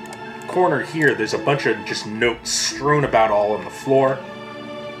corner here, there's a bunch of just notes strewn about all on the floor.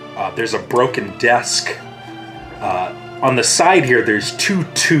 There's a broken desk. On the side here, there's 2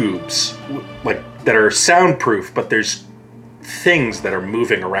 tubes that are soundproof, but there's things that are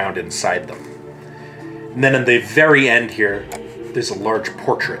moving around inside them. And then in the very end here, there's a large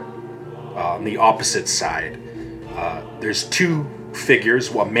portrait on the opposite side. There's 2 figures,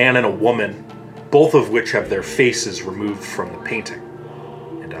 a man and a woman, both of which have their faces removed from the painting.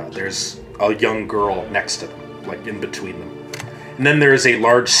 And there's a young girl next to them, in between them. And then there's a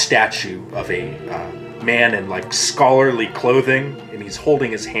large statue of a man in scholarly clothing, and he's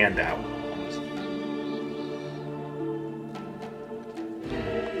holding his hand out.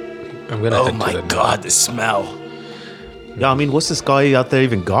 Oh my god, the smell. Yeah, I mean, what's this guy out there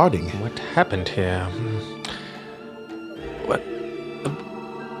even guarding? What happened here? What?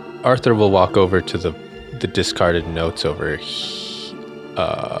 Arthur will walk over to the discarded notes over here,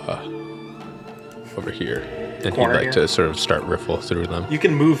 and he'd like to sort of start riffle through them. You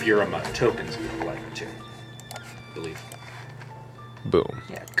can move your tokens if you'd like to, I believe. Boom.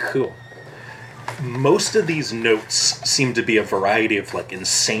 Yeah, cool. Most of these notes seem to be a variety of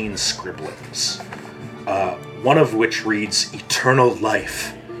insane scribblings. One of which reads, "Eternal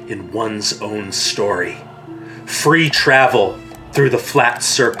life in one's own story. Free travel through the flat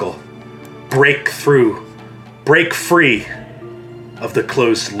circle. Break free of the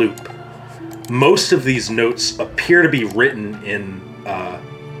closed loop." Most of these notes appear to be written in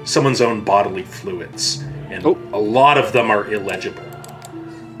someone's own bodily fluids, and a lot of them are illegible.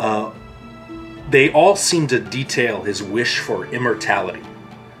 They all seem to detail his wish for immortality,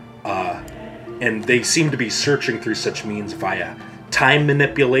 and they seem to be searching through such means via time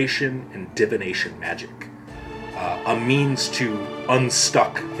manipulation and divination magic, a means to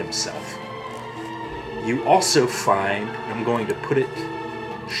unstuck himself. You also find, I'm going to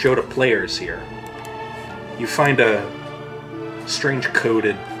show to players here, you find a strange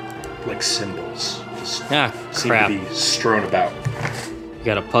coded, symbols, just seem to be strewn about. We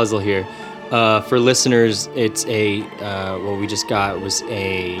got a puzzle here. For listeners, it's what we just got was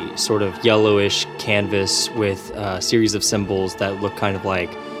a sort of yellowish canvas with a series of symbols that look kind of like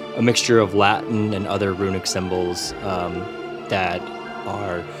a mixture of Latin and other runic symbols that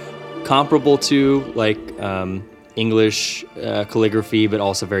are comparable to English calligraphy, but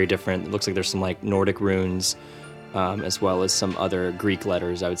also very different. It looks like there's some Nordic runes, as well as some other Greek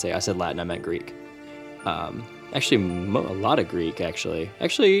letters, I would say. I said Latin, I meant Greek. Actually, a lot of Greek, actually.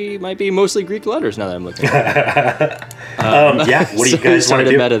 Actually, it might be mostly Greek letters now that I'm looking at it. Yeah, what do you guys want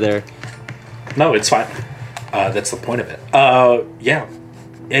to do? Meta there. No, it's fine. That's the point of it. Yeah.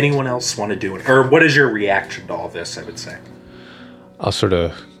 Anyone else want to do it? Or what is your reaction to all this, I would say? I'll sort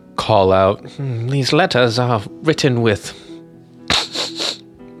of call out, these letters are written with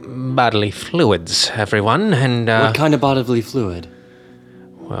bodily fluids, everyone, and... what kind of bodily fluid?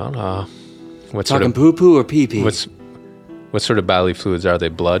 Well, what Talking sort of poo-poo or pee-pee? What sort of bodily fluids are they?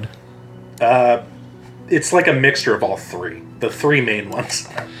 Blood? It's like a mixture of all 3. The 3 main ones.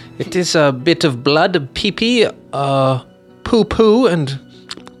 It is a bit of blood, pee-pee, poo-poo, and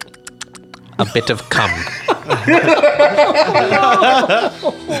a bit of cum.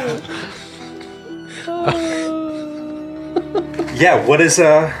 Yeah, what does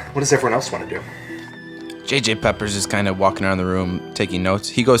everyone else want to do? JJ Peppers is kind of walking around the room taking notes.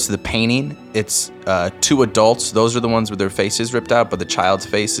 He goes to the painting. It's 2 adults. Those are the ones with their faces ripped out, but the child's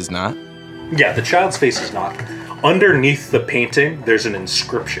face is not. Yeah, the child's face is not. Underneath the painting, there's an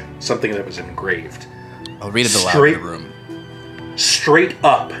inscription, something that was engraved. I'll read it aloud in the room. Straight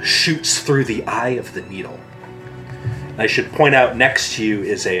up shoots through the eye of the needle. I should point out next to you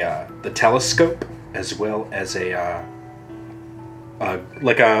is the telescope, as well as a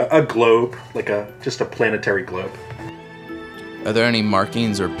globe, just a planetary globe. Are there any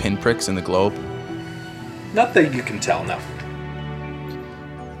markings or pinpricks in the globe? Not that you can tell, no.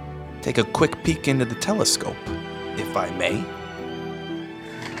 Take a quick peek into the telescope, if I may.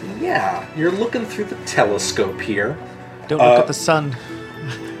 Yeah, you're looking through the telescope here. Don't look at the sun.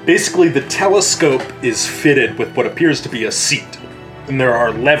 Basically, the telescope is fitted with what appears to be a seat, and there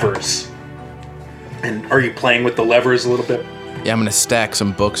are levers. And are you playing with the levers a little bit? Yeah, I'm going to stack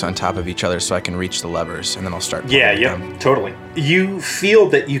some books on top of each other so I can reach the levers, and then I'll start playing with them. Totally. You feel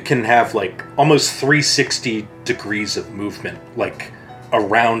that you can have, almost 360 degrees of movement,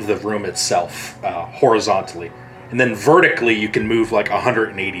 around the room itself, horizontally. And then vertically, you can move,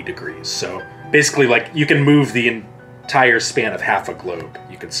 180 degrees. So, basically, you can move the entire span of half a globe,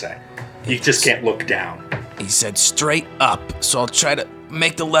 you could say. You just can't look down. He said straight up, so I'll try to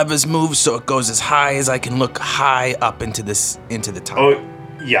make the levers move so it goes as high as I can look high up into the top. Oh,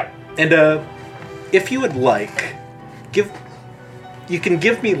 yeah. And if you would like, you can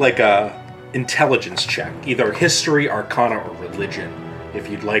give me like a intelligence check, either history, arcana, or religion, if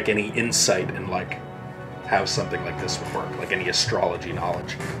you'd like any insight in like how something like this would work, like any astrology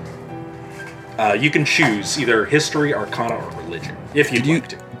knowledge. You can choose either history, arcana, or religion, if you'd like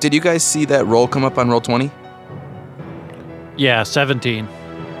to. Did you guys see that roll come up on roll 20? Yeah, 17.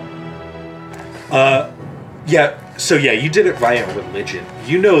 Yeah, so yeah, you did it via religion.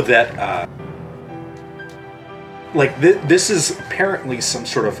 You know that, this is apparently some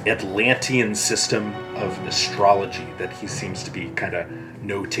sort of Atlantean system of astrology that he seems to be kind of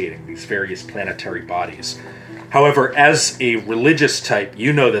notating, these various planetary bodies. However, as a religious type,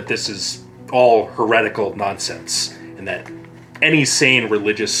 you know that this is all heretical nonsense, and that any sane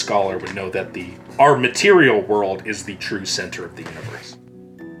religious scholar would know that our material world is the true center of the universe.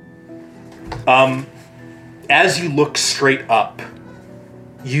 As you look straight up,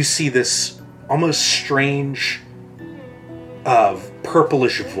 you see this almost strange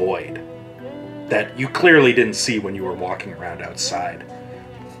purplish void that you clearly didn't see when you were walking around outside.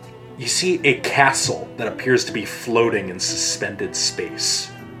 You see a castle that appears to be floating in suspended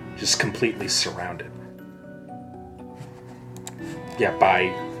space, just completely surrounded. Yeah,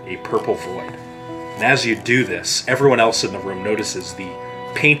 by a purple void. And as you do this, everyone else in the room notices the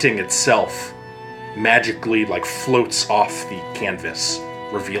painting itself magically floats off the canvas,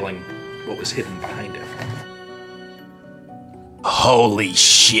 revealing what was hidden behind it. Holy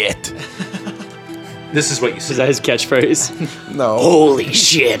shit. This is what you see. Is that his catchphrase? No. Holy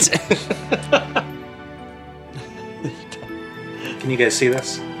shit. Can you guys see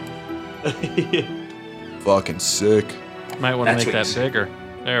this? Fucking sick. Might want to That's make what that you bigger.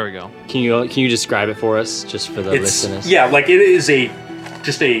 There we go. Can you describe it for us, just for the listeners? Yeah, it is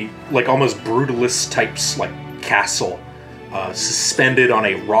just a almost brutalist type castle, suspended on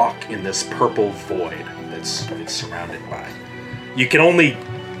a rock in this purple void it's surrounded by. You can only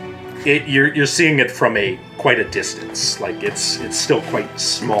you're seeing it from quite a distance. It's still quite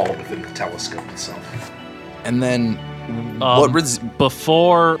small within the telescope itself. And then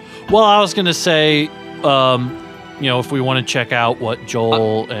before? Well, I was gonna say, if we want to check out what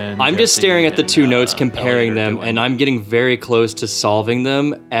Joel and I'm just Jesse staring at the two and, notes, comparing them, and I'm getting very close to solving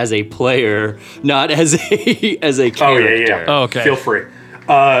them as a player, not as a character. Oh yeah. Oh, okay. Feel free.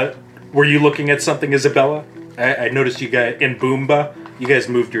 Were you looking at something, Isabella? I noticed you guys in Boomba. You guys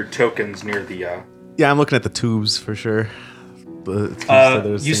moved your tokens near the. Yeah, I'm looking at the tubes for sure.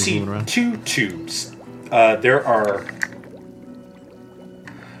 You see two tubes. There are.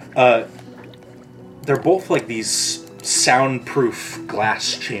 They're both these soundproof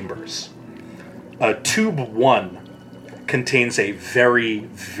glass chambers. Tube 1 contains a very,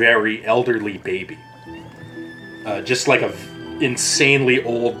 very elderly baby. Just like a insanely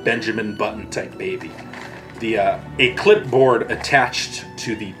old Benjamin Button type baby. A clipboard attached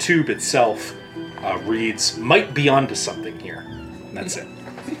to the tube itself reads, "Might be onto something here." And that's it.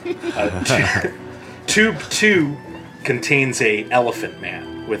 Tube 2 contains a elephant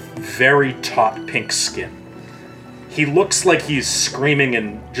man with very taut pink skin. He looks like he's screaming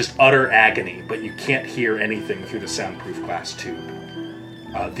in just utter agony, but you can't hear anything through the soundproof glass tube.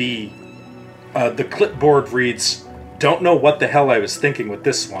 The clipboard reads, "Don't know what the hell I was thinking with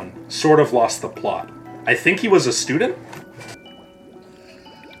this one. Sort of lost the plot. I think he was a student?"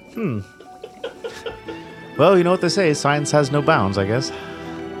 Well, you know what they say, science has no bounds, I guess.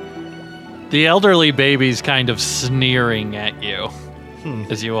 The elderly baby's kind of sneering at you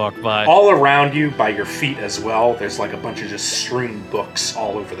as you walk by. All around you, by your feet as well, there's a bunch of just strewn books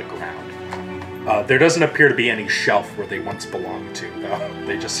all over the ground. There doesn't appear to be any shelf where they once belonged to, though.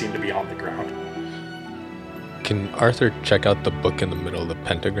 They just seem to be on the ground. Can Arthur check out the book in the middle of the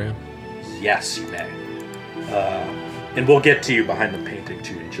pentagram? Yes, you may. And we'll get to you behind the painting,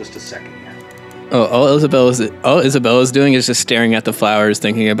 too, in just a second. Oh, all Isabella's doing is just staring at the flowers,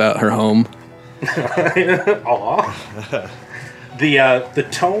 thinking about her home. Aww. The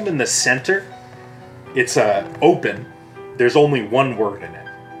tome in the center, it's open. There's only one word in it.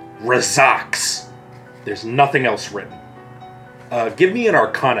 Razax. There's nothing else written. Give me an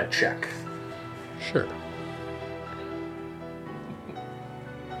Arcana check. Sure.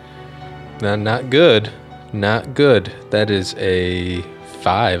 Not good. Not good. That is a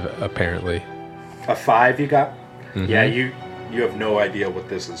 5, apparently. A 5 you got? Mm-hmm. Yeah, you have no idea what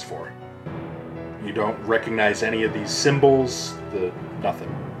this is for. You don't recognize any of these symbols, nothing.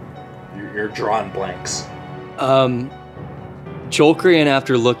 You're drawing blanks. Jolkrian,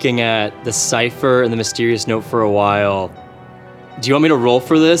 after looking at the cipher and the mysterious note for a while, do you want me to roll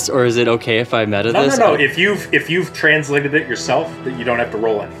for this, or is it okay if I meta this? No. If you've translated it yourself, that you don't have to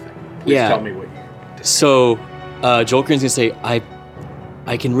roll anything. Please tell me what you. So, Jolkrian's gonna say,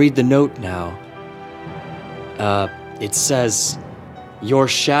 I can read the note now. It says, "Your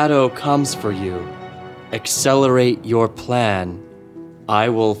shadow comes for you. Accelerate your plan. I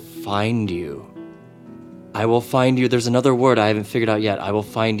will find you. I will find you." There's another word I haven't figured out yet. I will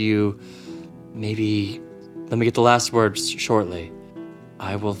find you. Maybe. Let me get the last word shortly.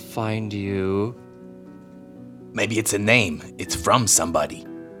 I will find you. Maybe it's a name. It's from somebody.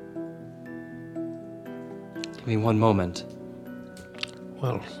 Give me one moment.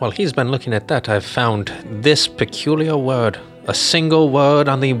 Well, while he's been looking at that, I've found this peculiar word. A single word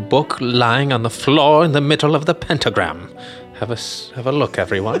on the book lying on the floor in the middle of the pentagram. Have a look,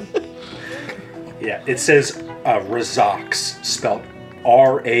 everyone. Yeah, it says Razox, spelled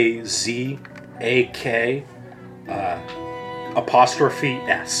R-A-Z-A-K apostrophe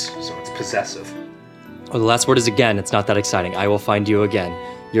S, so it's possessive. Oh, the last word is again. It's not that exciting. I will find you again.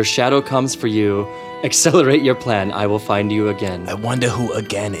 Your shadow comes for you. Accelerate your plan. I will find you again. I wonder who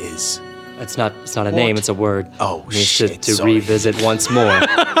again is. It's not a name. It's a word. Oh, it needs shit. to revisit once more.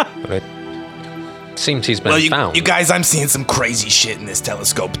 But it seems he's been found. You guys, I'm seeing some crazy shit in this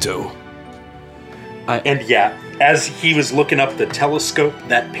telescope too. And yeah, as he was looking up the telescope,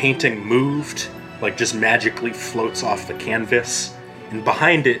 that painting moved, like just magically floats off the canvas. And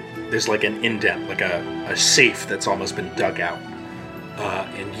behind it, there's like an indent, like a safe that's almost been dug out.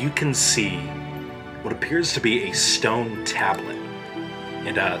 And you can see what appears to be a stone tablet.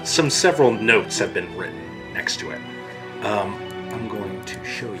 And several notes have been written next to it. I'm going to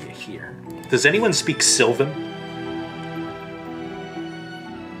show you here. Does anyone speak Sylvan?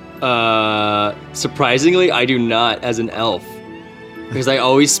 Surprisingly, I do not as an elf. Because I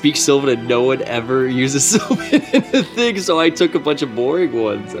always speak Sylvan and no one ever uses Sylvan in a thing, so I took a bunch of boring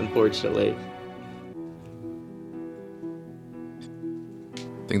ones, unfortunately.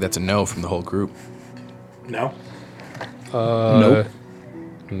 I think that's a no from the whole group. No? Nope.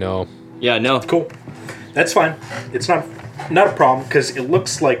 No. Yeah, no. Cool. That's fine. It's not a problem, because it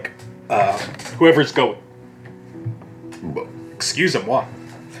looks like whoever's going... Excuse him, what?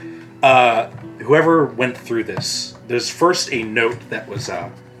 Whoever went through this, there's first a note that was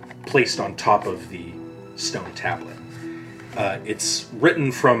placed on top of the stone tablet. It's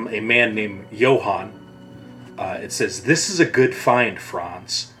written from a man named Johann. It says, "This is a good find,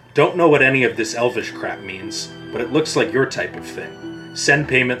 Franz. Don't know what any of this elvish crap means, but it looks like your type of thing. Send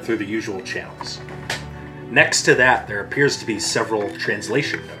payment through the usual channels." Next to that, there appears to be several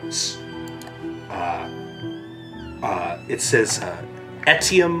translation notes. It says,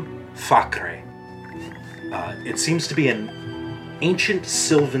 Etium Facre. It seems to be an ancient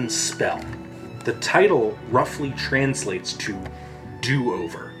Sylvan spell. The title roughly translates to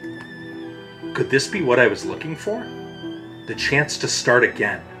do-over. Could this be what I was looking for? The chance to start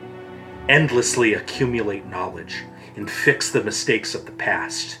again, endlessly accumulate knowledge, and fix the mistakes of the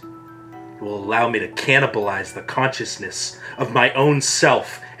past. It will allow me to cannibalize the consciousness of my own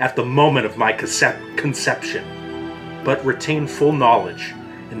self at the moment of my conception, but retain full knowledge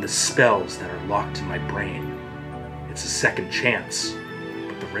in the spells that are locked in my brain. It's a second chance,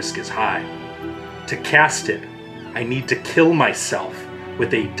 but the risk is high. To cast it, I need to kill myself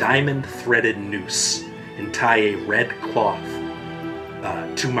with a diamond-threaded noose and tie a red cloth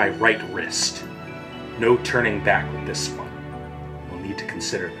to my right wrist. No turning back with this one. We'll need to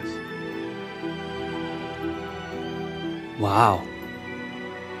consider this. Wow.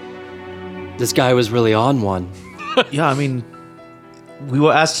 This guy was really on one. Yeah, I mean, we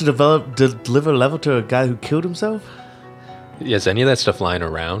were asked to deliver a level to a guy who killed himself? Is any of that stuff lying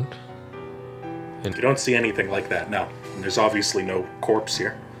around? You don't see anything like that, no. And there's obviously no corpse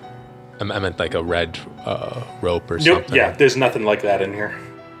here. I meant like a red rope or Nope, something. yeah, there's nothing like that in here.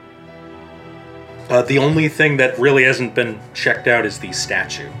 The only thing that really hasn't been checked out is the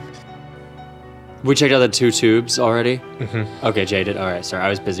statue. We checked out the 2 tubes already? Mm-hmm. Okay, Jay did. All right, sorry. I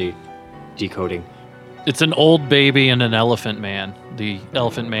was busy decoding. It's an old baby and an elephant man. The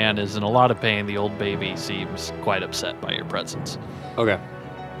elephant man is in a lot of pain. The old baby seems quite upset by your presence. Okay.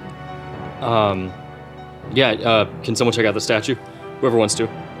 Can someone check out the statue? Whoever wants to.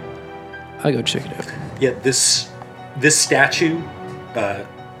 I'll go check it out. Yeah, this statue,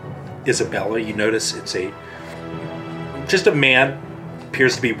 Isabella, you notice it's just a man,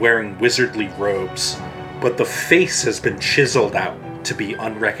 appears to be wearing wizardly robes, but the face has been chiseled out to be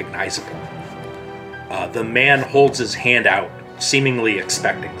unrecognizable. The man holds his hand out, seemingly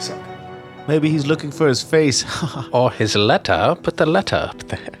expecting something. Maybe he's looking for his face. Or his letter. Put the letter up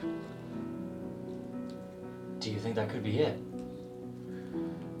there. Do you think that could be it?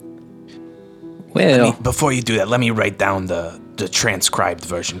 Well, Before you do that, let me write down the transcribed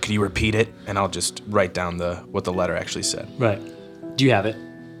version. Could you repeat it? And I'll just write down what the letter actually said. Right. Do you have it?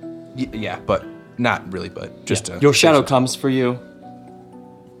 Yeah, but not really, but just to... Your shadow comes for you.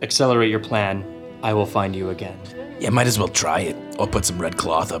 Accelerate your plan. I will find you again. Yeah, might as well try it. Or put some red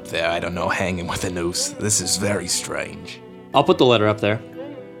cloth up there, I don't know, hanging with a noose. This is very strange. I'll put the letter up there.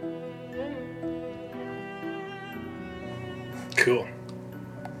 Cool.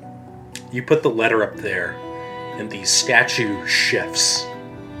 You put the letter up there, and the statue shifts,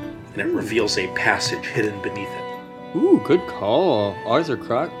 and it reveals a passage hidden beneath it. Ooh, good call. Arthur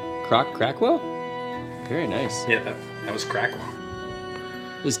Crackwell? Very nice. Yeah, that was Crackwell.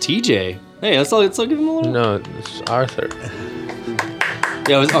 It was TJ. Hey, let's all give him a little... No, it's Arthur.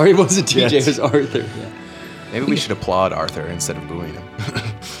 Yeah, it wasn't TJ, it was Arthur. Yeah. Maybe we should applaud Arthur instead of booing him.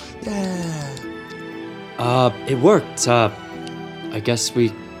 It worked. I guess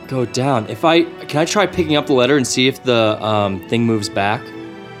we go down. Can I try picking up the letter and see if the thing moves back?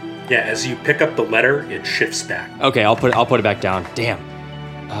 Yeah, as you pick up the letter, it shifts back. Okay, I'll put it back down. Damn.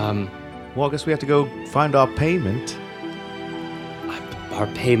 Well, I guess we have to go find our payment. Our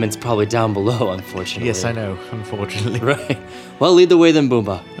payment's probably down below, unfortunately. Yes, I know, unfortunately. Right. Well, lead the way then,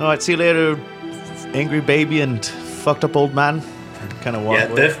 Boomba. All right, see you later, angry baby and fucked up old man. Kind of walk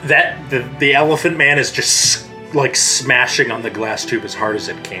away. The elephant man is just like smashing on the glass tube as hard as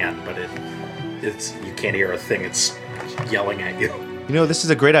it can, but it's you can't hear a thing. It's yelling at you. You know, this is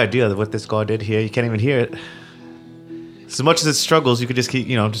a great idea, what this guy did here. You can't even hear it. As much as it struggles, you could just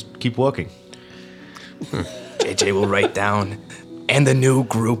keep walking. JJ will write down, and the new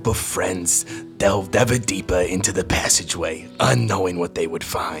group of friends delved ever deeper into the passageway, unknowing what they would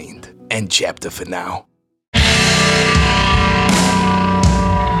find. End chapter for now.